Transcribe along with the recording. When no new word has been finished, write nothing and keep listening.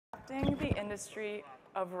disrupting the industry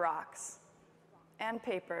of rocks and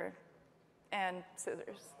paper and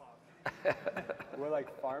scissors. We're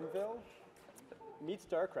like Farmville meets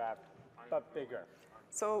StarCraft, but bigger.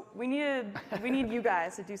 So we need you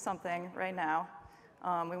guys to do something right now.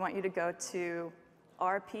 We want you to go to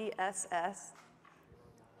RPSS,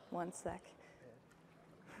 one sec,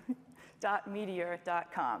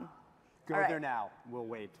 .meteor.com. Go there now. We'll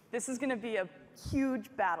wait. This is going to be a huge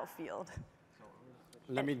battlefield.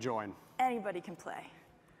 Let me join. Anybody can play.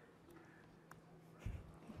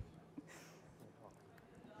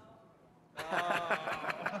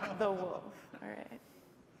 The wolf. All right.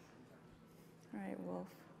 All right, wolf.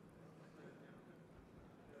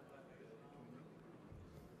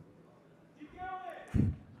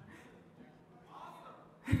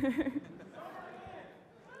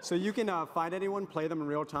 So you can find anyone, play them in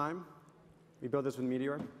real time. We build this with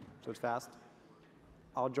Meteor, so it's fast.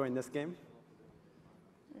 I'll join this game.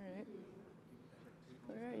 All right.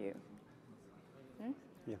 Where are you? Hmm?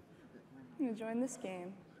 Yeah. I'm going to join this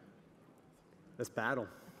game. This battle.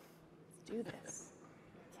 Let's do this.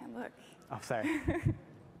 Can't look. Oh, sorry.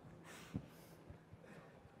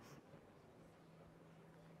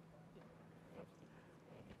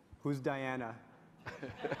 Who's Diana?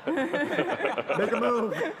 Make a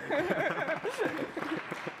move.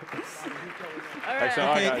 All right.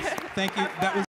 Okay, thank you. That was